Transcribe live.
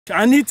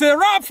I need to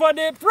rap for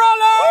the prologue!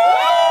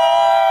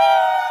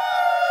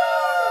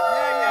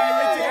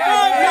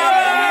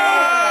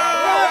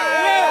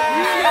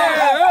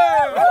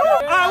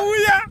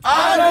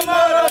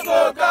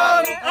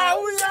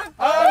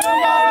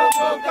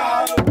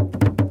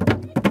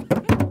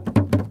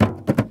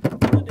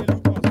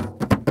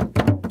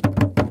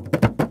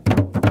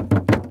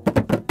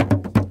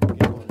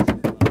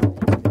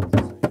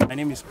 My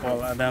name is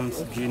Paul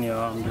Adams Jr.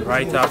 I'm the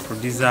writer,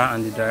 producer,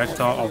 and the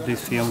director of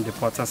this film, The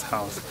Potter's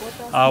House.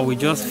 We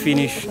just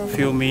finished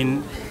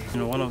filming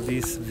in one of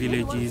these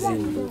villages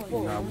in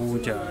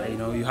Abuja.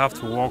 You have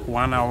to walk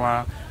 1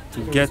 hour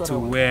to get to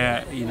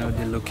where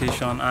the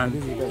location, and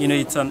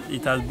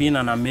it has been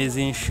an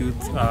amazing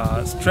shoot.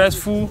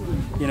 Stressful.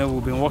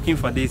 We've been working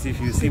for this. If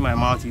you see my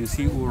mouth, you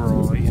see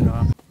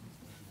Uro.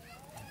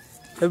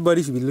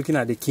 Everybody should be looking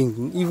at the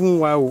king, even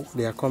while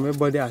they are coming.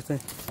 Everybody, I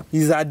think,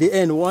 is at the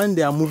end. When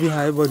they are moving, how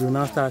everybody will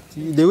now start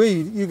the way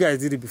you guys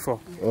did it before.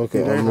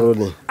 Okay, I'm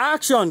rolling.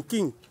 Action,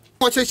 king.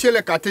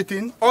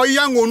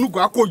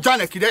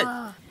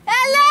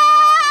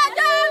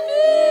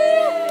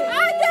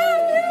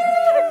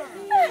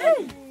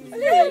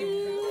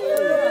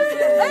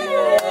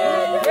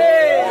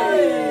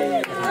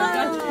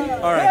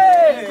 All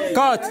right,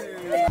 cut.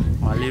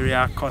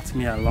 Malaria caught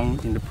me along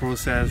in the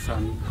process,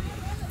 and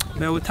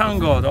but we thank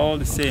God all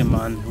the same,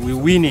 man. We're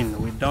winning.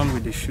 We're done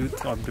with the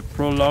shoot of the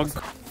prologue.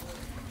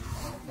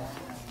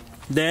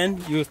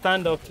 Then you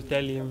stand up to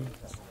tell him,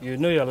 you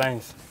know your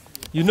lines.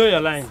 You know your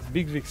lines,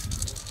 Big Vix.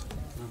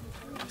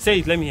 Say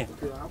it, let me hear.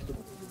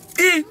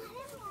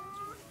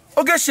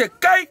 Okay,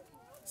 Shekai.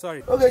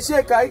 Sorry. Okay,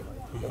 Shekai.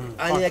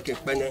 Eneki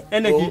akpane.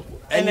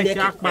 Eneki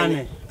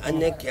akpane.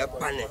 Eneki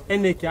akpane.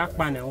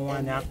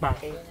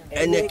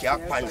 Eneki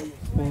akpane.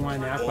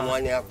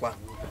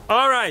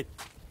 All right.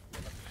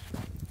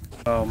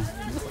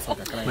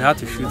 We had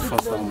to shoot for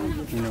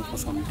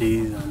some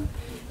days,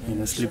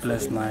 and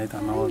sleepless night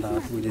and all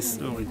that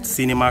with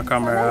cinema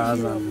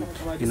cameras and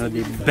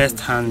the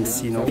best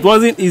hands. It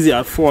wasn't easy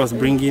at first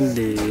bringing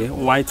the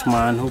white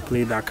man who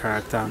played that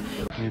character.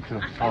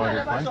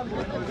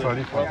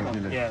 Sorry for the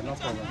delay. Yeah, no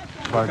problem.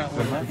 But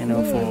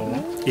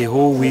for a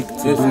whole week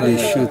to do the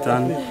shoot,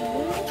 and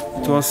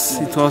it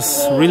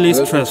was really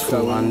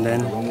stressful, and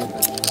then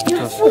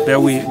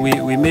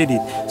we made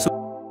it. So.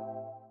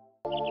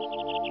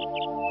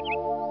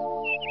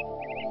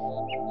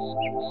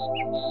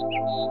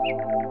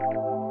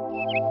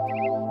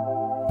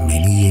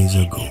 Many years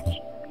ago,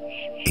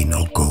 in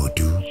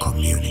Ogodu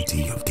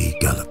community of the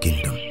Igala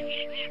Kingdom,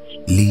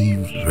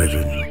 lived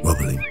Reverend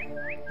Wobbling,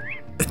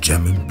 a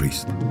German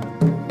priest.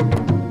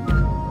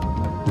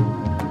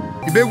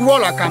 His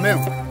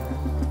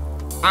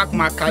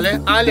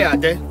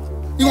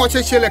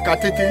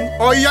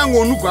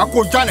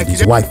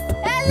wife,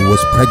 who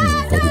was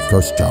pregnant for the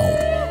first child,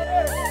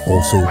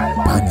 also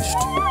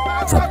banished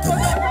from the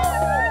land.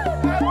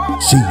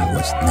 She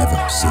was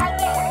never seen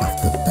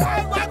after that.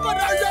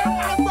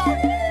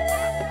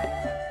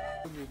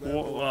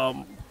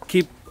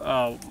 Keep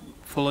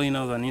following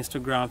us on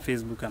Instagram,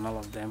 Facebook, and all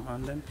of them,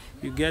 and then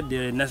you get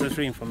the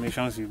necessary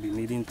information you'll be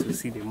needing to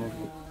see the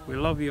movie. We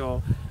love you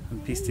all,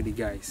 and peace to the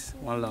guys.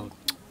 One love.